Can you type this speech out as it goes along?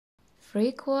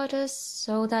3/4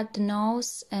 so that the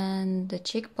nose and the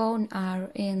cheekbone are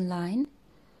in line,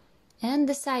 and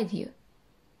the side view.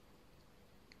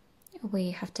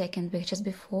 We have taken pictures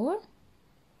before.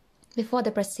 Before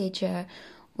the procedure,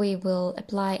 we will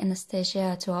apply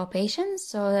anesthesia to our patients,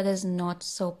 so that is not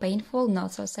so painful,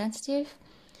 not so sensitive.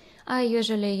 I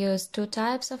usually use 2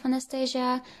 types of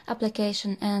anesthesia,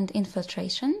 application and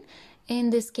infiltration.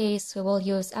 In this case, we will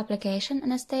use application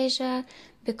anesthesia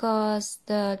because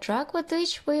the drug with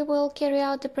which we will carry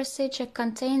out the procedure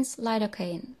contains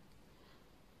lidocaine.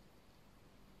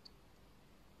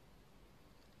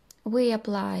 We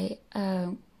apply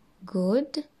a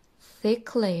good,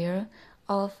 thick layer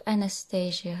of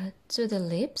anesthesia to the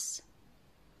lips.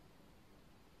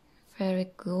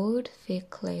 Very good,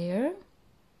 thick layer.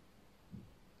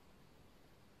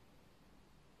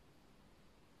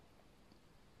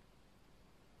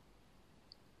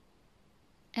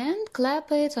 And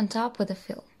clap it on top with a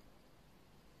film.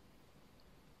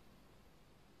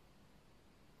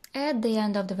 At the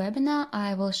end of the webinar,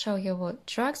 I will show you what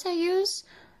drugs I use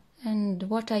and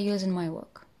what I use in my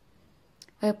work.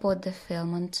 We put the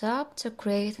film on top to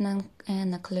create an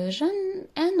occlusion,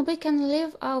 and we can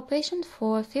leave our patient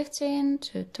for 15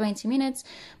 to 20 minutes.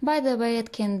 By the way,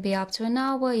 it can be up to an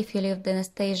hour. If you leave the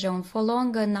anesthesia on for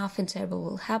longer, nothing terrible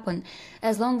will happen.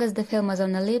 As long as the film is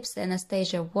on the lips, the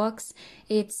anesthesia works.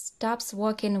 It stops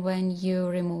working when you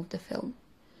remove the film.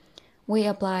 We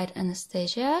applied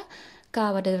anesthesia,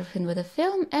 covered everything with a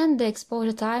film, and the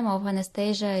exposure time of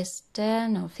anesthesia is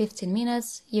 10 or 15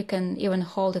 minutes. You can even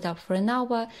hold it up for an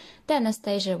hour. The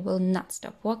anesthesia will not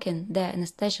stop working. The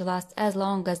anesthesia lasts as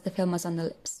long as the film is on the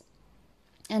lips.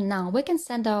 And now we can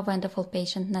send our wonderful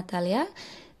patient Natalia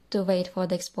to wait for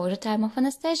the exposure time of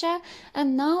anesthesia.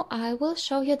 And now I will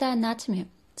show you the anatomy,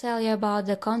 tell you about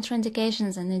the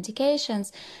contraindications and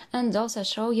indications, and also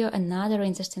show you another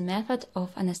interesting method of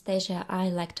anesthesia I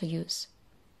like to use.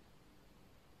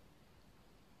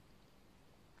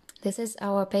 This is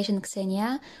our patient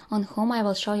Ksenia, on whom I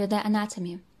will show you the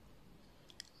anatomy.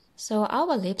 So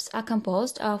our lips are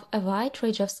composed of a white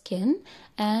ridge of skin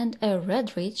and a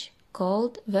red ridge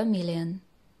called vermilion.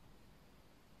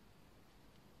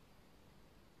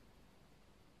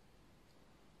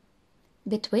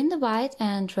 Between the white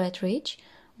and red ridge,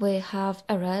 we have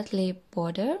a red lip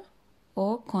border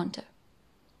or contour.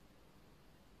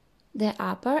 The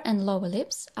upper and lower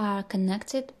lips are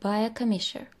connected by a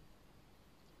commissure.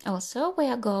 Also, we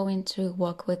are going to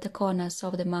work with the corners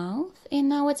of the mouth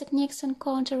in our techniques and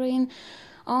contouring.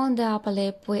 On the upper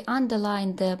lip, we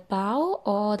underline the bow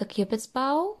or the cupid's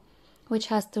bow, which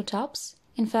has 2 tops.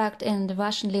 In fact, in the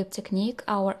Russian lip technique,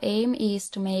 our aim is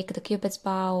to make the cupid's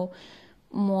bow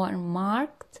more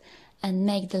marked and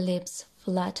make the lips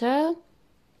flatter.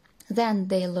 Then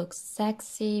they look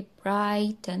sexy,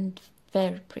 bright, and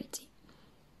very pretty.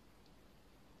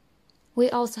 We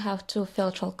also have 2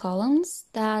 philtral columns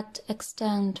that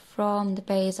extend from the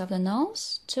base of the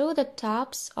nose to the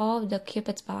tops of the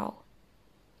cupid's bow.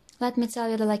 Let me tell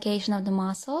you the location of the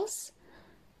muscles.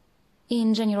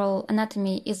 In general,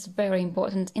 anatomy is very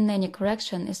important in any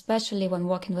correction, especially when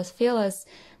working with fillers.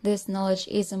 This knowledge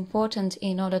is important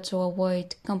in order to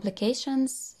avoid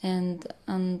complications and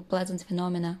unpleasant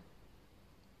phenomena.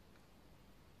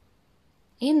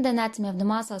 In the anatomy of the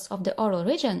muscles of the oral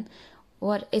region,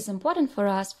 what is important for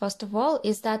us, first of all,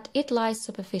 is that it lies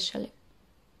superficially.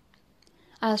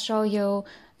 I'll show you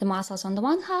the muscles on the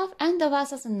one half and the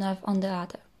vessels and nerve on the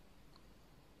other.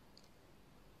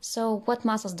 So what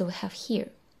muscles do we have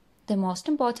here? The most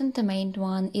important, the main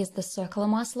one, is the circular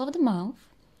muscle of the mouth.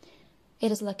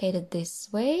 It is located this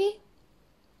way.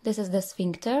 This is the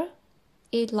sphincter.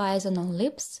 It lies on our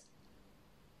lips.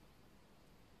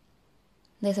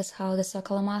 This is how the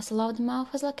circular muscle of the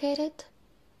mouth is located.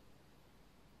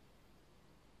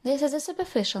 This is a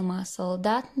superficial muscle.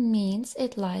 That means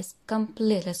it lies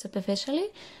completely superficially,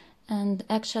 and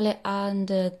actually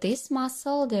under this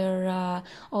muscle there are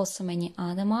also many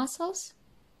other muscles.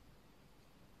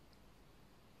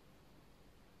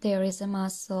 There is a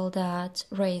muscle that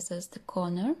raises the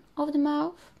corner of the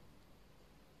mouth.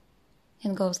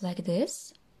 It goes like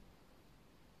this.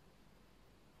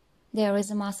 There is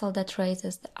a muscle that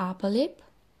raises the upper lip.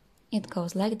 It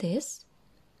goes like this.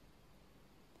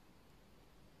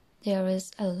 There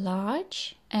is a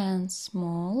large and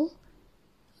small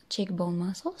cheekbone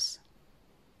muscles.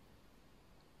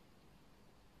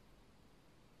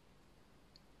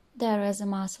 There is a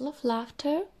muscle of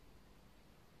laughter.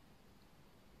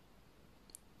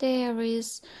 There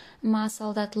is a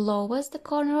muscle that lowers the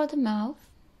corner of the mouth.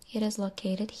 It is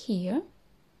located here.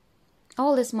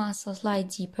 All these muscles lie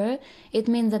deeper. It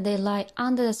means that they lie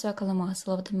under the circular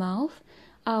muscle of the mouth.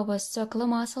 Our circular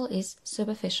muscle is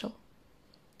superficial.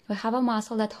 We have a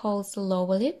muscle that holds the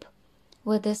lower lip.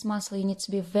 With this muscle, you need to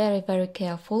be very, very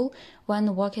careful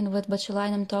when working with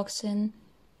botulinum toxin.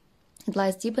 It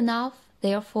lies deep enough,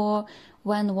 therefore,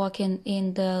 when working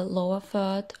in the lower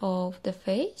third of the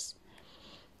face,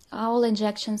 all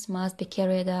injections must be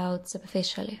carried out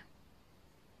superficially.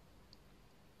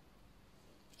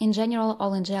 In general,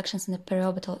 all injections in the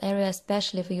periorbital area,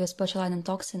 especially if we use botulinum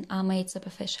toxin, are made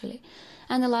superficially.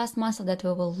 And the last muscle that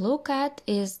we will look at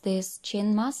is this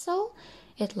chin muscle.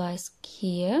 It lies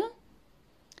here.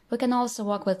 We can also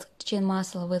work with chin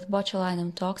muscle with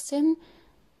botulinum toxin,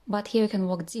 but here you can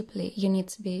work deeply. You need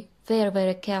to be very,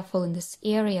 very careful in this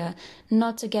area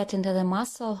not to get into the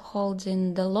muscle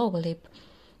holding the lower lip,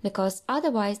 because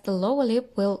otherwise the lower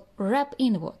lip will wrap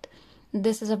inward.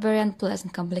 This is a very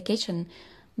unpleasant complication,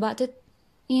 but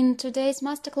in today's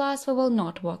masterclass we will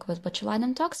not work with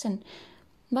botulinum toxin,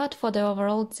 but for the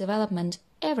overall development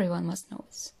everyone must know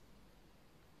this.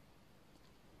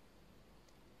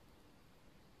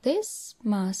 These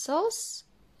muscles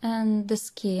and the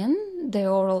skin, the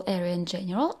oral area in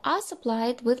general, are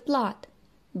supplied with blood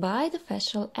by the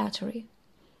facial artery.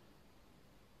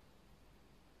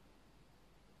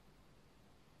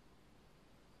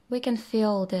 We can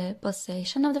feel the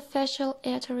pulsation of the facial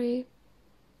artery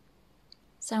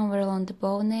somewhere along the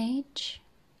bone edge.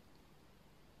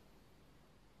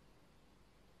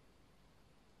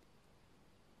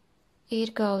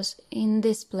 It goes in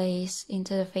this place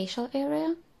into the facial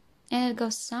area, and it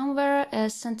goes somewhere a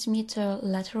centimeter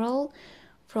lateral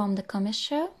from the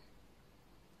commissure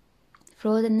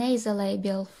through the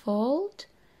nasolabial fold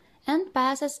and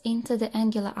passes into the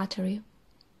angular artery.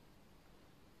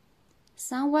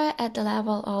 Somewhere at the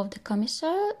level of the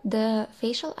commissure, the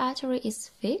facial artery is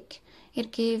thick.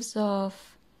 It gives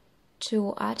off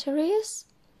two arteries.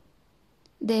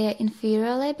 The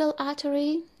inferior labial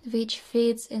artery, which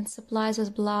feeds and supplies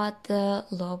with blood the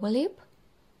lower lip,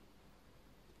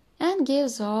 and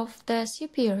gives off the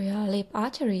superior lip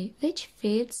artery, which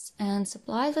feeds and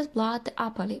supplies with blood the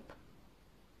upper lip.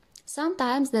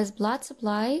 Sometimes this blood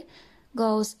supply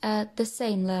goes at the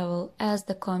same level as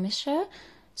the commissure,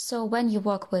 so when you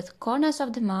work with corners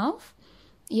of the mouth,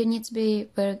 you need to be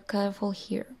very careful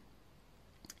here.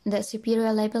 The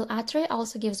superior labial artery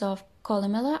also gives off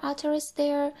columellar arteries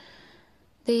there.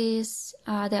 These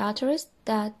are the arteries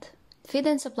that feed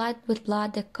and supply with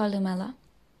blood the columella.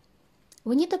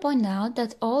 We need to point out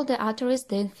that all the arteries,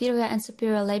 the inferior and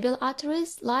superior labial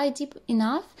arteries, lie deep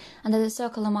enough under the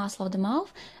circular muscle of the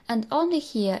mouth, and only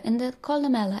here in the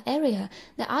columella area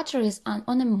the arteries are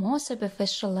on a more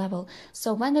superficial level.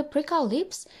 So when we prick our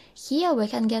lips, here we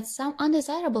can get some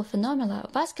undesirable phenomena,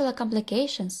 vascular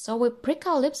complications, so we prick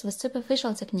our lips with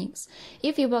superficial techniques.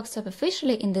 If you work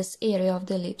superficially in this area of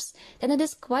the lips, then it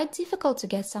is quite difficult to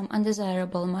get some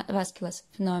undesirable vascular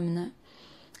phenomena.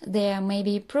 There may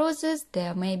be bruises,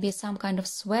 there may be some kind of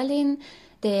swelling,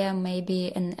 there may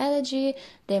be an allergy,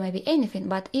 there may be anything.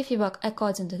 But if you work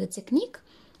according to the technique,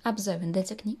 observing the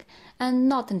technique, and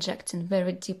not injecting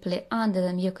very deeply under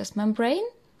the mucous membrane,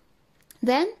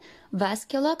 then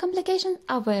vascular complications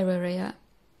are very rare.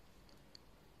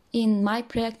 In my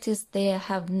practice, there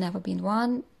have never been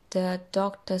one. The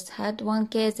doctors had one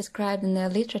case described in the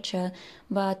literature,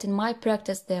 but in my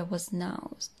practice there was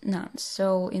none.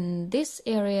 So in this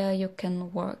area you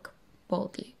can work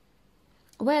boldly.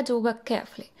 Where do we work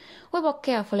carefully? We work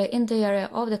carefully in the area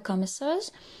of the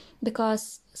commissures,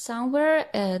 because somewhere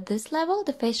at this level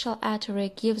the facial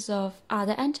artery gives off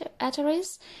other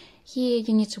arteries. Here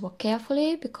you need to work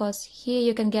carefully, because here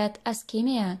you can get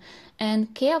ischemia,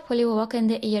 and carefully work in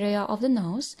the area of the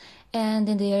nose and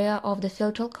in the area of the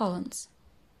filtral columns.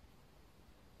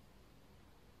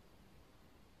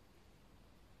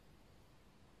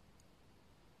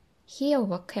 Here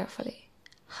work carefully.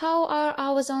 How are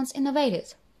our zones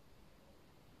innervated?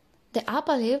 The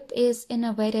upper lip is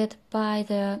innervated by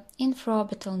the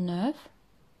infraorbital nerve.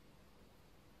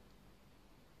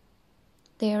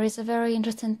 There is a very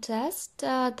interesting test.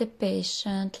 The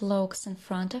patient looks in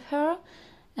front of her,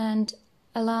 and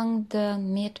along the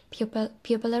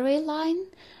mid-pupillary line,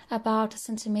 about a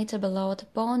centimeter below the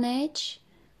bone edge,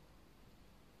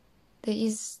 there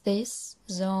is this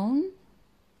zone.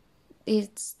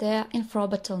 It's the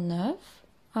infraorbital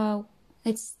nerve.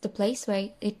 It's the place where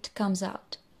it comes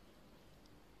out.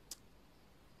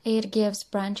 It gives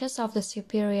branches of the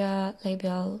superior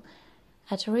labial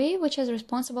artery, which is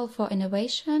responsible for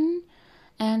innervation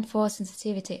and for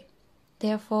sensitivity.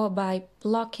 Therefore, by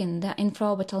blocking the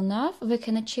infraorbital nerve, we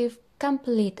can achieve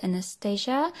complete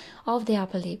anesthesia of the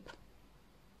upper lip.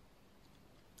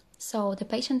 So the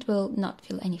patient will not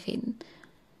feel anything.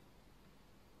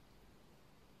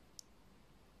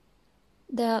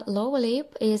 The lower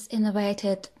lip is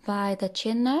innervated by the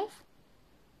chin nerve.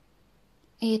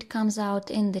 It comes out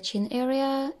in the chin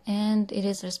area and it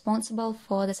is responsible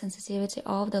for the sensitivity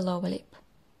of the lower lip.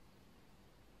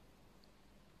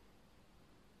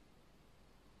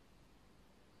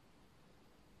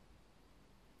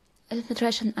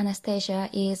 Infiltration anesthesia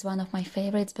is one of my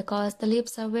favorites because the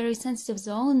lips are a very sensitive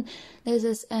zone. This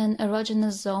is an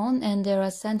erogenous zone and there are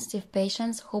sensitive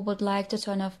patients who would like to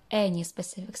turn off any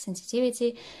specific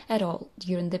sensitivity at all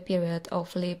during the period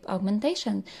of lip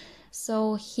augmentation.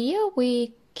 So here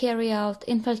we carry out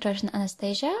infiltration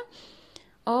anesthesia,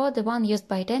 or the one used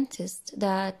by dentists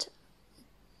that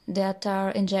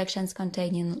are injections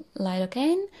containing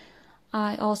lidocaine.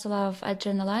 I also love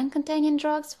adrenaline containing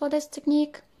drugs for this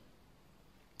technique.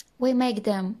 We make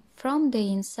them from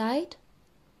the inside,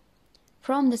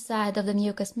 from the side of the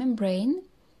mucous membrane,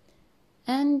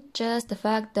 and just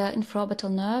affect the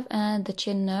infraorbital nerve and the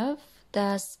chin nerve,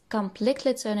 thus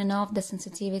completely turning off the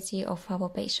sensitivity of our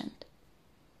patient.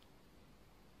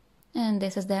 And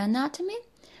this is the anatomy.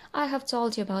 I have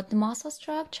told you about the muscle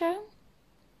structure.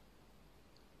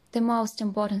 The most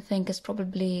important thing is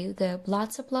probably the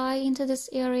blood supply into this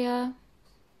area.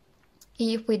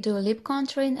 If we do lip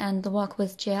contouring and work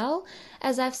with gel,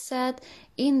 as I've said,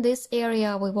 in this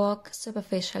area we work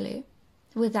superficially,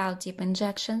 without deep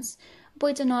injections.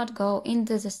 We do not go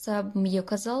into the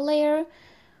submucosal layer.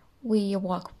 We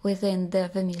work within the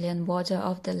vermilion border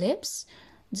of the lips,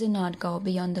 do not go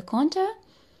beyond the contour.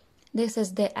 This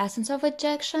is the essence of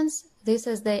injections. This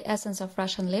is the essence of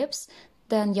Russian lips.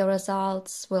 Then your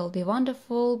results will be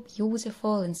wonderful,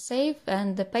 beautiful and safe,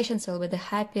 and the patients will be the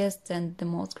happiest and the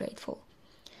most grateful.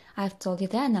 I've told you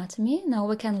the anatomy, now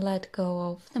we can let go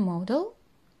of the model.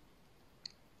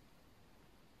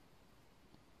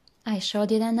 I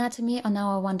showed you the anatomy on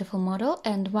our wonderful model,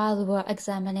 and while we were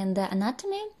examining the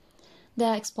anatomy,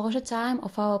 the exposure time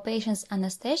of our patient's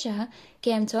anesthesia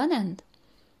came to an end.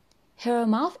 Her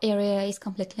mouth area is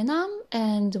completely numb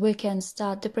and we can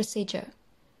start the procedure.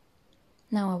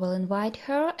 Now I will invite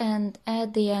her, and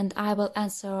at the end I will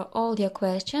answer all your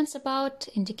questions about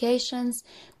indications,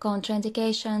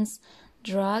 contraindications,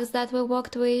 drugs that we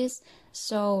worked with.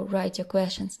 So write your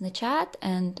questions in the chat,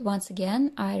 and once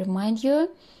again I remind you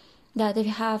that if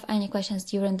you have any questions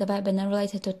during the webinar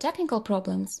related to technical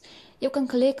problems, you can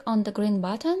click on the green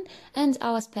button and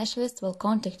our specialist will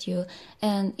contact you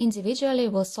and individually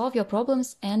will solve your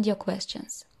problems and your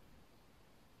questions.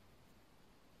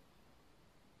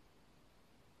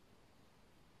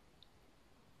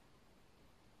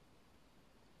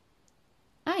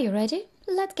 Are you ready?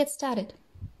 Let's get started.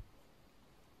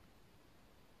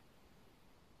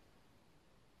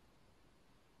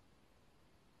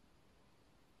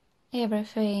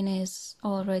 Everything is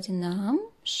already numb.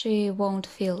 She won't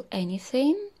feel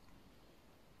anything.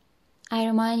 I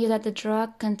remind you that the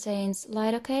drug contains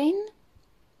lidocaine.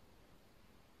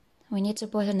 We need to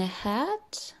put on a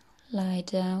hat, lie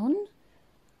down,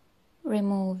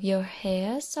 remove your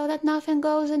hair so that nothing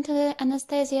goes into the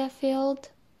anesthesia field.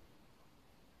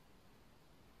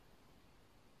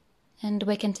 And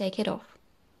we can take it off.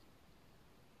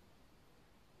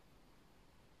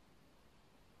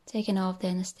 Taking off the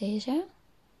anesthesia.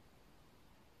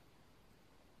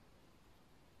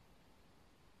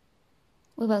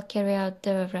 We will carry out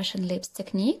the Russian lips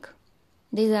technique.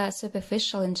 These are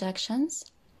superficial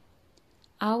injections.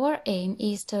 Our aim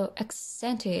is to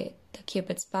accentuate the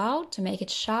cupid's bow to make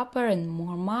it sharper and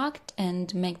more marked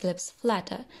and make the lips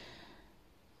flatter.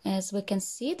 As we can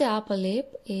see, the upper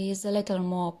lip is a little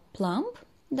more plump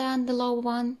than the lower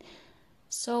one,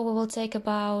 so we will take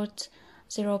about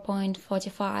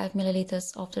 0.45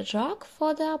 milliliters of the drug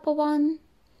for the upper one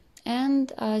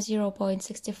and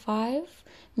 0.65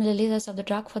 milliliters of the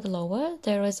drug for the lower.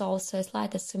 There is also a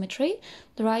slight asymmetry.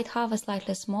 The right half is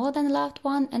slightly smaller than the left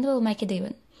one, and we will make it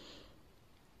even.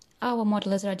 Our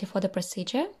model is ready for the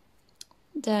procedure.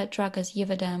 The drug is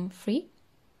UVDM free.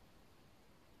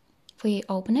 We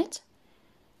open it.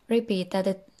 I repeat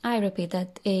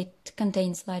that it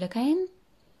contains lidocaine.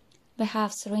 We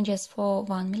have syringes for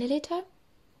 1 milliliter.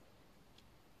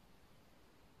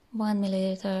 1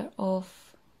 milliliter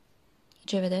of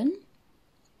UVDM.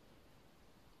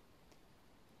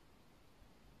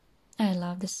 I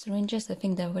love the syringes. I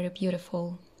think they're very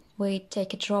beautiful. We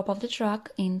take a drop of the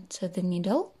drug into the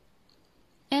needle,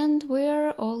 and we're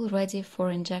all ready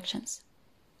for injections.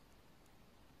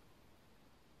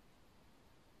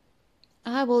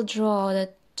 I will draw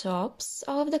the tops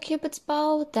of the cupid's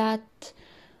bow that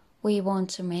we want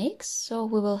to make, so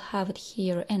we will have it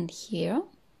here and here,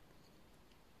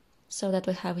 so that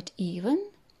we have it even.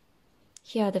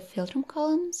 Here are the filtrum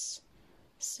columns,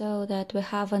 so that we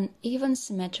have an even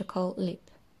symmetrical lip.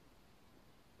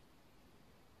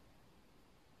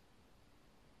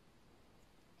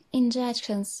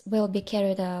 Injections will be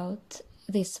carried out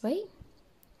this way.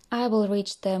 I will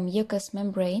reach the mucous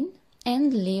membrane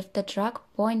and lift the drug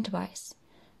pointwise,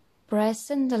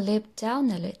 pressing the lip down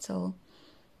a little.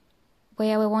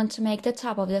 Where we want to make the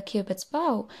top of the cupid's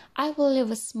bow, I will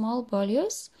leave a small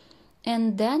bolus,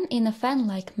 and then in a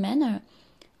fan-like manner,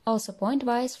 also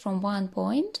pointwise from one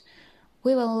point,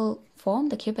 we will form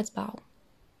the cupid's bow.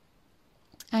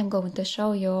 I'm going to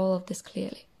show you all of this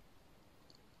clearly.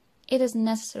 It is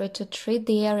necessary to treat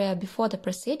the area before the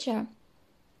procedure.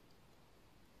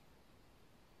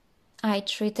 I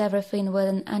treat everything with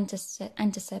an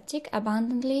antiseptic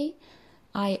abundantly.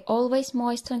 I always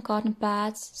moisten cotton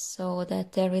pads so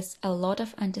that there is a lot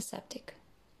of antiseptic.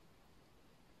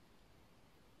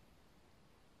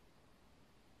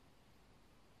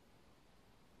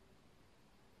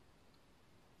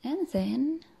 And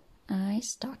then I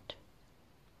start.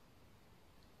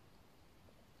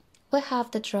 We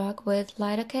have the drug with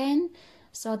lidocaine,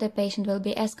 so the patient will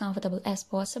be as comfortable as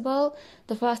possible.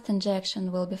 The first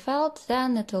injection will be felt,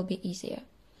 then it will be easier.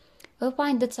 We'll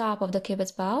find the top of the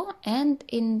cupid's bow and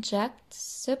inject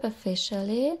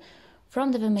superficially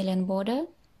from the vermilion border.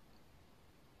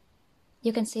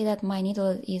 You can see that my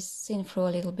needle is seen through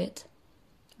a little bit.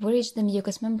 We reach the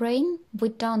mucous membrane. We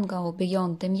don't go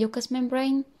beyond the mucous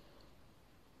membrane.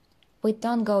 We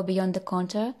don't go beyond the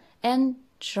contour, and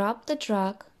drop the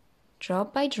drug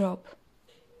drop by drop.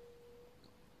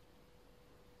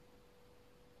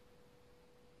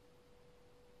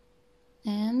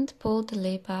 And pull the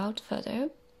lip out further.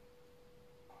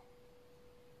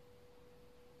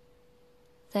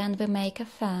 Then we make a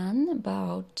fan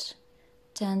about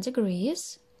 10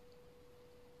 degrees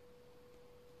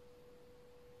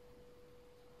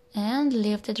and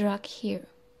leave the drug here.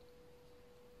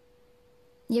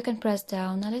 You can press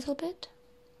down a little bit.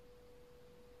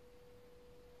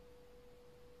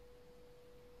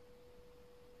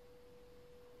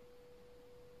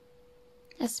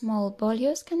 A small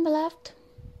bolus can be left.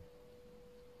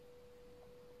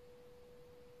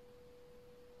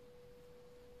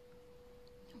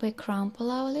 We crumple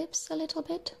our lips a little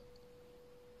bit.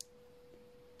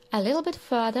 A little bit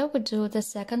further, we do the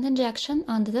second injection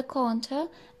under the contour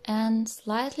and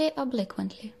slightly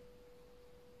obliquely.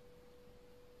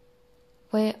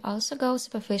 We also go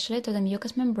superficially to the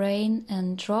mucous membrane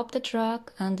and drop the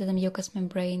drug under the mucous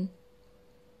membrane.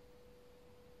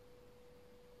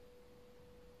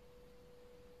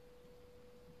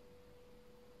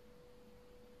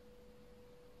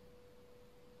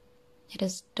 It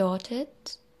is dotted.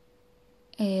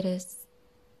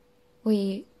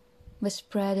 We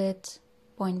spread it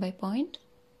point by point.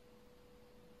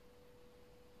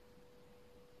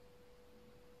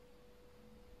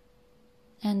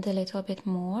 And a little bit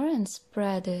more and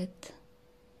spread it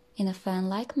in a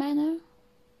fan-like manner.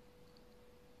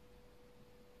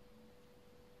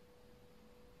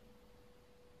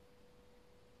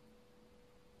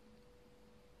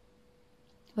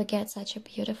 We get such a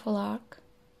beautiful arc.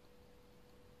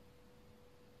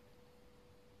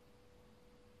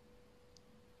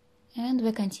 And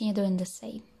we continue doing the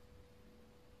same.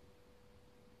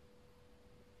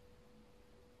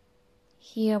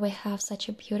 Here we have such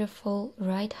a beautiful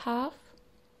right half.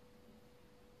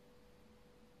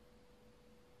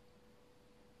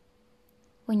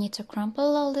 We need to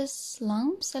crumple all these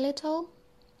lumps a little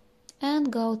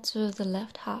and go to the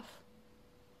left half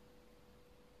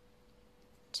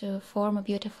to form a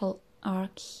beautiful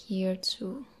arc here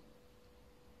too.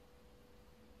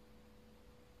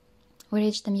 We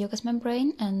reach the mucous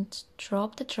membrane and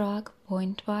drop the drug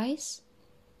pointwise,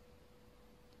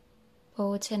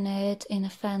 putting it in a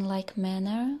fan-like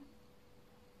manner.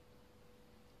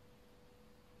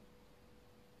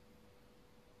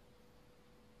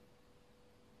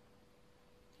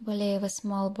 We leave a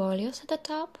small bolus at the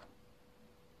top,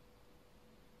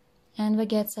 and we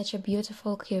get such a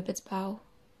beautiful cupid's bow.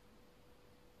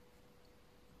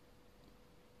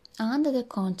 Under the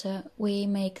contour, we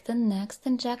make the next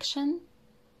injection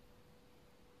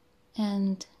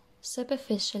and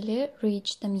superficially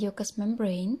reach the mucous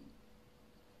membrane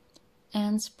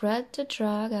and spread the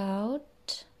drug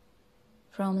out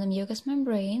from the mucous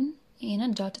membrane in a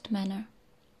dotted manner.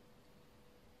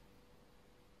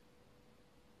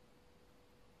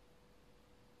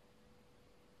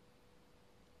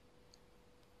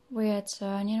 We are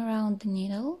turning around the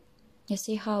needle You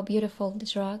see how beautiful the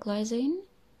drug lies into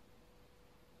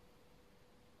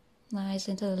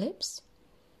the lips,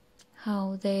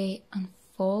 how they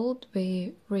unfold.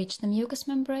 We reach the mucous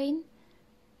membrane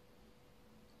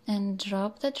and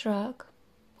drop the drug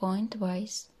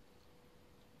pointwise.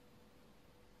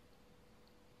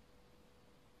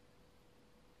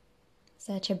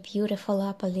 Such a beautiful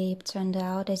upper lip turned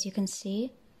out, as you can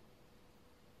see.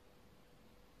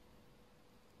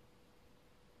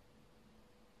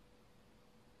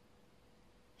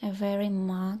 A very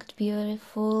marked,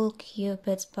 beautiful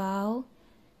Cupid's bow,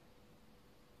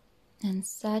 and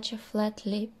such a flat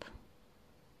lip.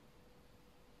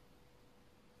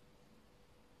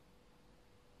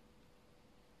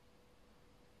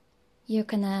 You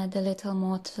can add a little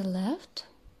more to the left.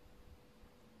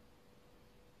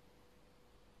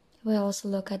 We also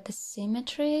look at the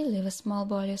symmetry, leave a small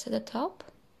bolus at the top.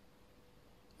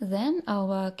 Then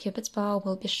our Cupid's bow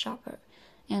will be sharper.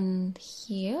 And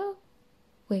here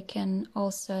we can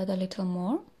also add a little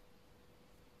more.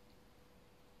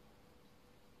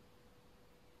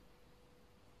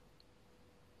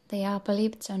 The upper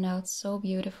lip turned out so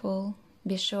beautiful.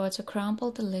 Be sure to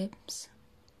crumple the lips.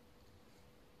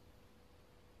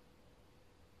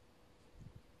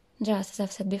 Just as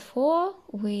I've said before,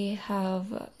 we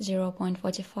have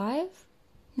 0.45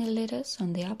 milliliters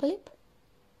on the upper lip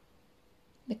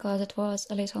because it was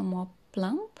a little more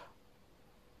plump.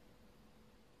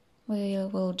 We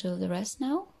will do the rest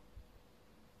now.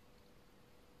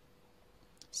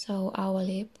 So our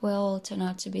lip will turn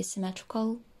out to be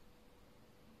symmetrical.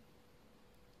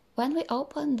 When we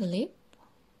open the lip,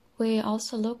 we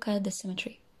also look at the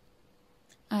symmetry.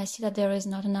 I see that there is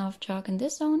not enough drug in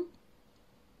this zone,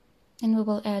 and we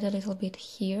will add a little bit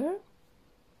here.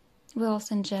 We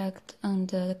also inject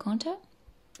under the contour,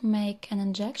 make an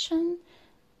injection,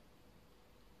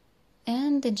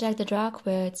 and inject the drug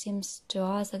where it seems to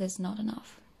us that it's not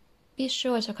enough. Be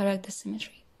sure to correct the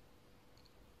symmetry.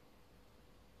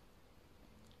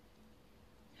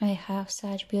 I have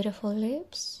such beautiful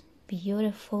lips,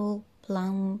 beautiful,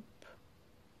 plump,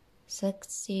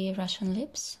 sexy Russian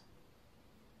lips.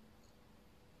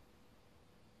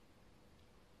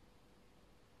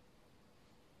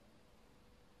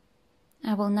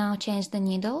 I will now change the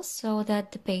needles so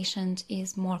that the patient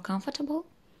is more comfortable.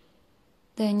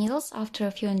 The needles after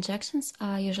a few injections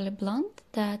are usually blunt.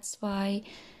 That's why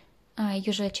I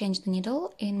usually change the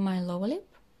needle in my lower lip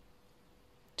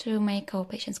to make our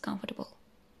patients comfortable.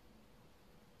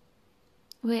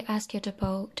 We ask you to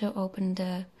open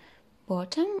the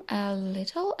bottom a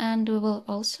little, and we will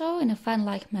also, in a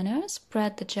fan-like manner,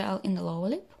 spread the gel in the lower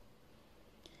lip.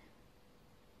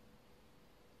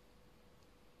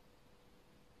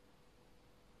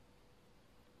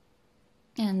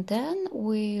 And then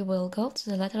we will go to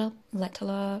the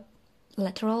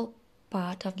lateral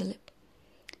part of the lip.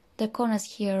 The corners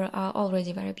here are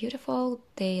already very beautiful.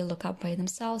 They look up by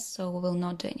themselves, so we will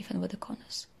not do anything with the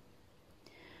corners.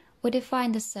 We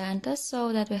define the center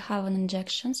so that we have an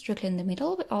injection strictly in the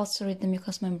middle. We also read the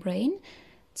mucous membrane,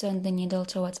 turn the needle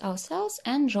towards our cells,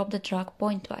 and drop the drug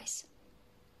pointwise.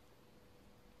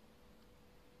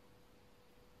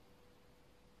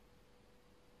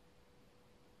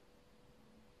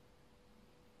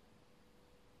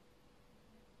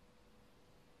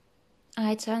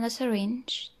 I turn the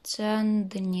syringe, turn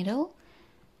the needle,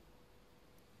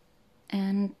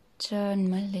 and turn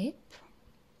my lip.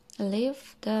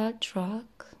 Leave the drug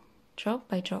drop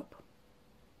by drop.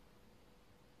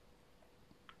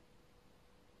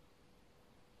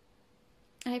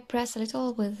 I press a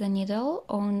little with the needle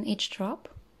on each drop,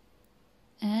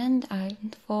 and I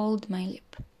unfold my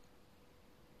lip.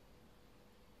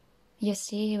 You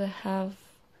see, we have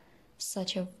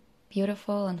such a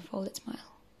beautiful unfolded smile.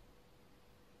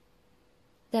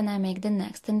 Then I make the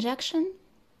next injection,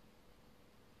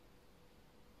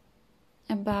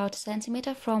 about a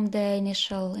centimeter from the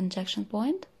initial injection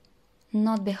point,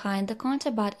 not behind the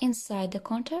contour but inside the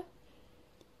contour.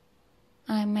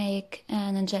 I make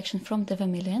an injection from the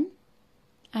vermilion.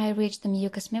 I reach the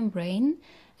mucous membrane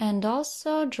and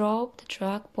also drop the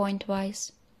drug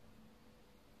pointwise.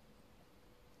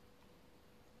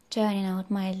 Turning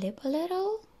out my lip a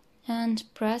little and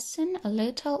pressing a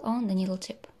little on the needle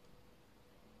tip.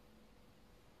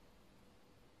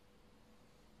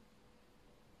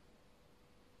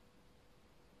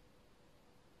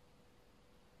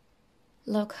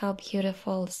 Look how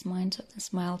beautiful the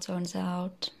smile turns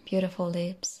out, beautiful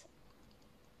lips.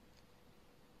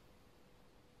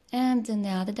 And in the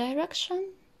other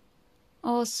direction,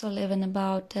 also leaving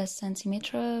about a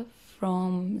centimeter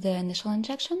from the initial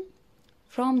injection.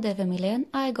 From the vermilion,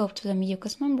 I go to the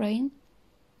mucous membrane,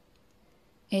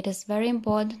 It is very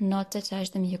important not to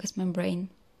touch the mucous membrane.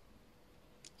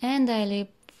 And I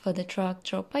leap for the drug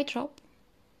drop by drop,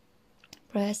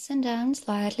 pressing down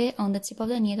slightly on the tip of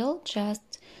the needle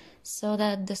just so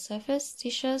that the surface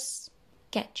tissues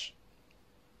catch.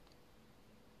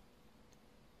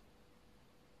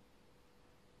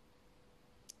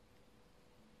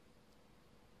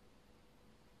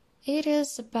 It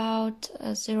is about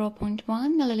 0.1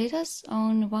 milliliters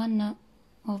on one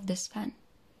of this fan.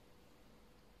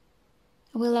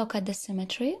 We look at the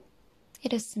symmetry.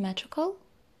 It is symmetrical.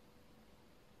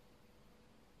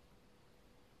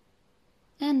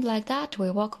 And like that,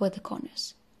 we work with the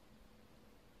corners.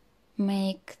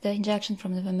 Make the injection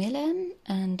from the vermilion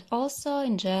and also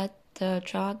inject the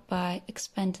drug by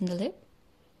expanding the lip.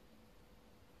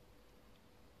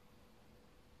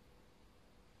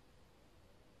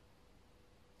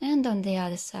 And on the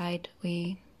other side,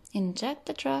 we inject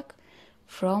the drug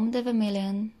from the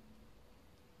vermilion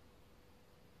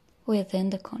within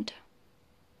the contour.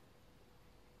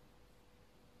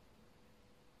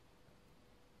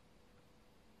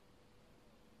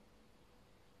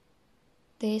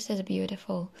 This is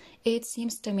beautiful. It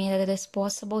seems to me that it is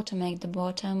possible to make the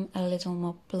bottom a little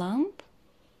more plump.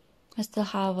 I still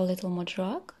have a little more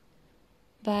drug,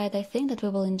 but I think that we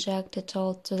will inject it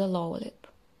all to the lower lip.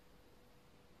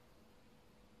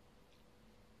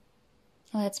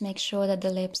 Let's make sure that the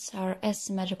lips are as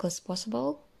symmetrical as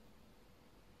possible.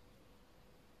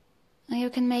 Now you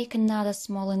can make another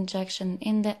small injection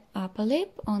in the upper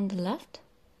lip on the left.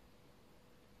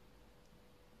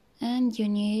 And you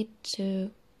need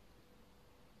to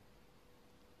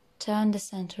turn the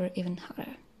center even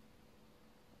harder.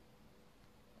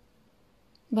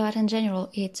 But in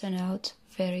general, it turned out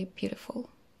very beautiful.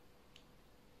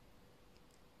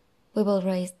 We will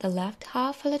raise the left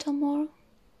half a little more.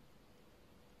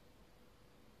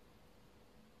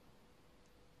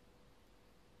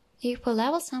 If we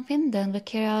level something, then we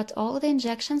carry out all the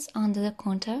injections under the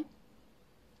contour.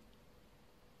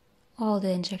 All the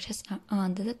injections are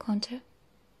under the contour.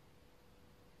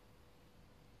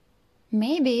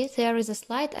 Maybe there is a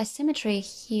slight asymmetry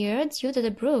here due to the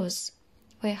bruise.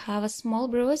 We have a small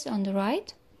bruise on the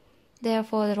right,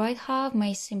 therefore the right half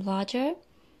may seem larger.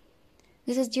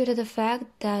 This is due to the fact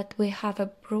that we have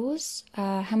a bruise,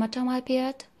 a hematoma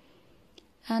appeared,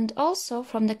 and also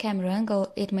from the camera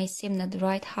angle it may seem that the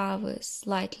right half is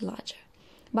slightly larger.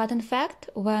 But in fact,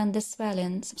 when the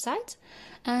swelling subsides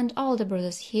and all the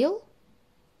bruises heal,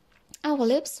 our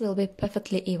lips will be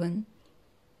perfectly even.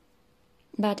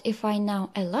 But if I now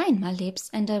align my lips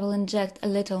and I will inject a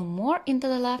little more into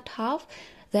the left half,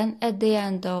 then at the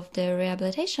end of the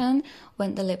rehabilitation,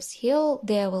 when the lips heal,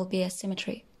 there will be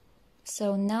asymmetry.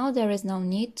 So now there is no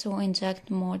need to inject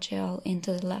more gel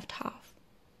into the left half.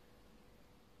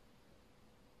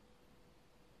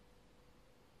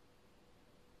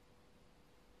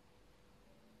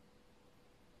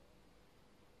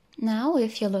 Now,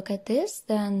 if you look at this,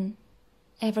 then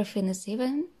everything is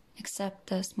even except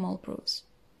the small bruise.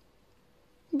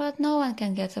 But no one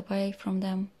can get away from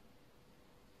them.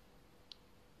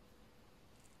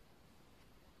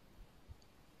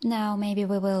 Now maybe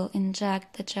we will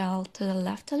inject the gel to the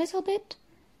left a little bit.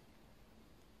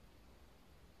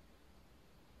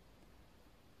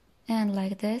 And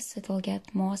like this, it will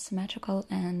get more symmetrical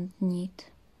and neat.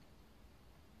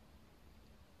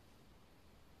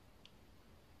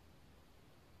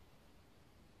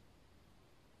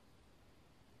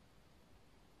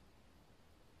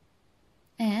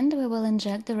 And we will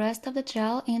inject the rest of the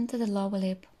gel into the lower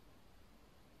lip.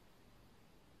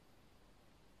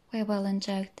 We will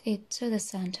inject it to the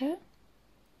center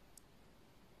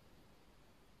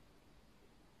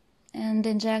and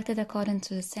inject it according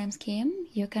to the same scheme.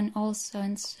 You can also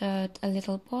insert a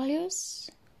little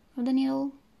bolus of the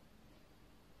needle.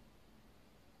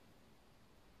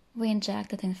 We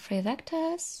inject it in 3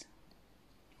 vectors.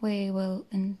 We will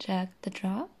inject the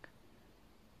drug.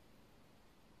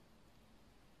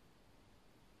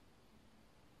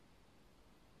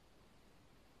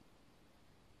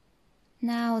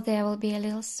 Now there will be a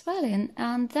little swelling,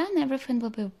 and then everything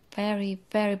will be very,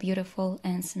 very beautiful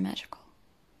and symmetrical.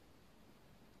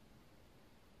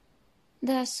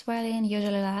 The swelling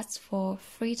usually lasts for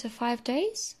 3 to 5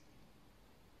 days.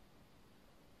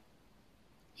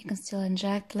 You can still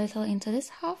inject a little into this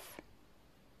half.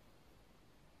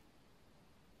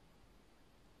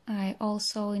 I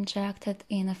also inject it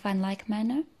in a fan-like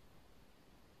manner.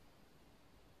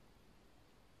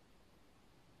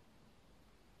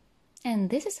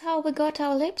 And this is how we got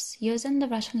our lips using the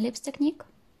Russian lips technique.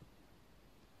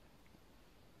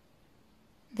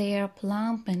 They are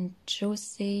plump and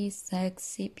juicy,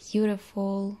 sexy,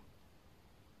 beautiful.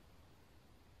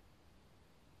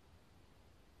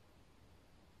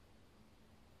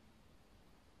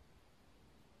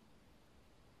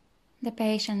 The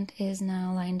patient is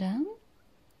now lying down.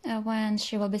 When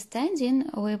she will be standing,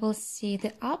 we will see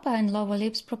the upper and lower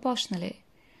lips proportionally.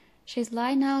 She's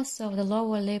lying now, so the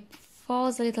lower lip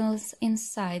falls a little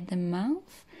inside the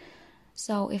mouth.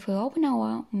 So if we open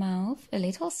our mouth, a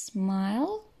little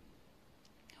smile,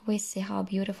 we see how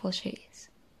beautiful she is.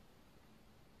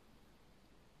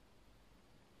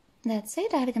 That's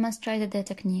it, I've demonstrated the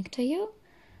technique to you.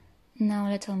 Now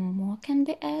a little more can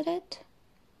be added.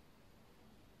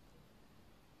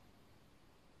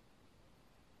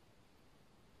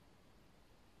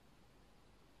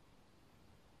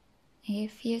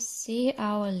 If you see,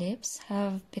 our lips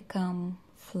have become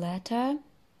flatter.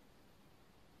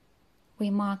 We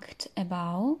marked a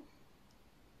bow.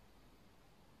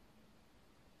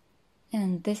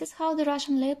 And this is how the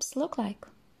Russian lips look like.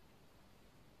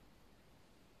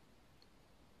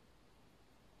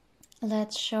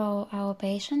 Let's show our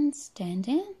patient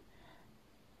standing,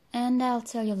 and I'll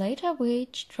tell you later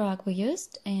which drug we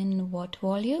used, in what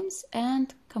volumes,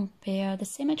 and compare the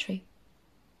symmetry.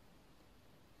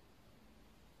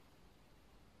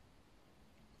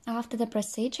 After the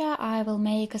procedure, I will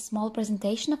make a small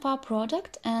presentation of our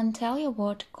product and tell you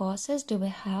what courses do we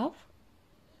have,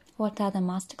 what other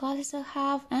masterclasses we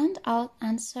have, and I'll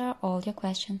answer all your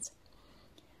questions.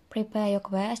 Prepare your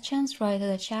questions, write in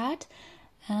the chat,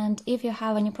 and if you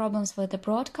have any problems with the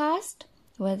broadcast,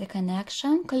 with the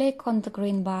connection, click on the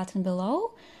green button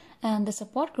below, and the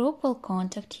support group will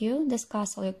contact you,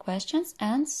 discuss all your questions,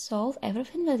 and solve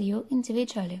everything with you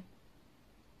individually.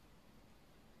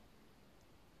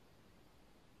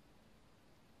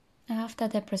 After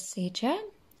the procedure,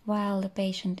 while the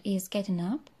patient is getting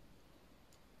up,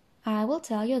 I will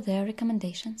tell you their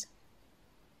recommendations.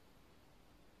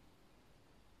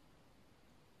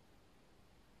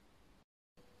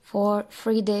 For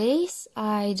 3 days,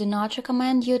 I do not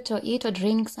recommend you to eat or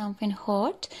drink something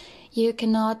hot. You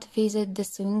cannot visit the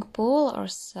swimming pool or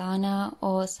sauna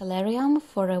or solarium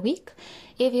for a week.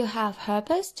 If you have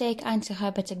herpes, take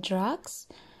antiherpetic drugs.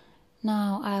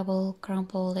 Now I will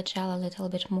crumple the gel a little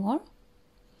bit more.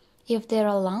 If there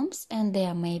are lumps, and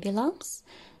there may be lumps,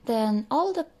 then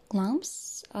all the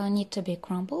lumps need to be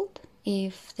crumpled.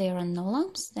 If there are no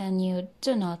lumps, then you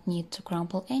do not need to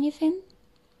crumple anything.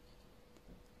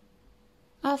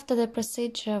 After the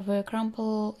procedure, we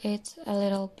crumple it a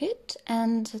little bit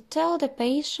and tell the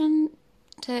patient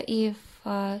if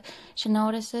she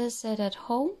notices that at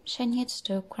home she needs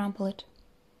to crumple it.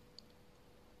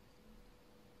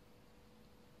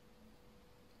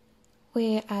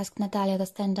 We ask Natalia to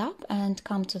stand up and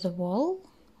come to the wall.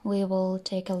 We will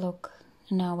take a look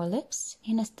in our lips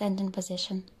in a standing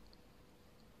position.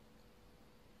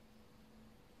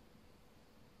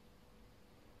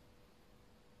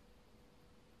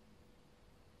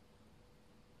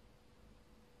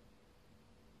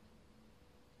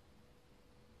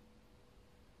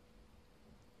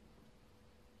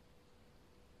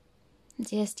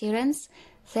 Dear students,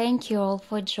 thank you all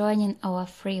for joining our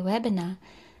free webinar.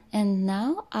 And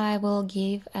now I will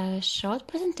give a short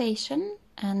presentation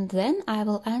and then I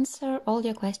will answer all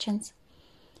your questions.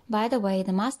 By the way,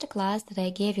 the masterclass that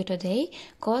I gave you today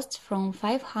costs from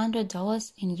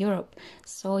 $500 in Europe,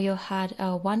 so you had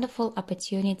a wonderful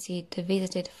opportunity to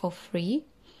visit it for free.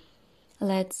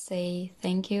 Let's say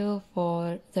thank you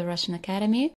for the Russian Academy.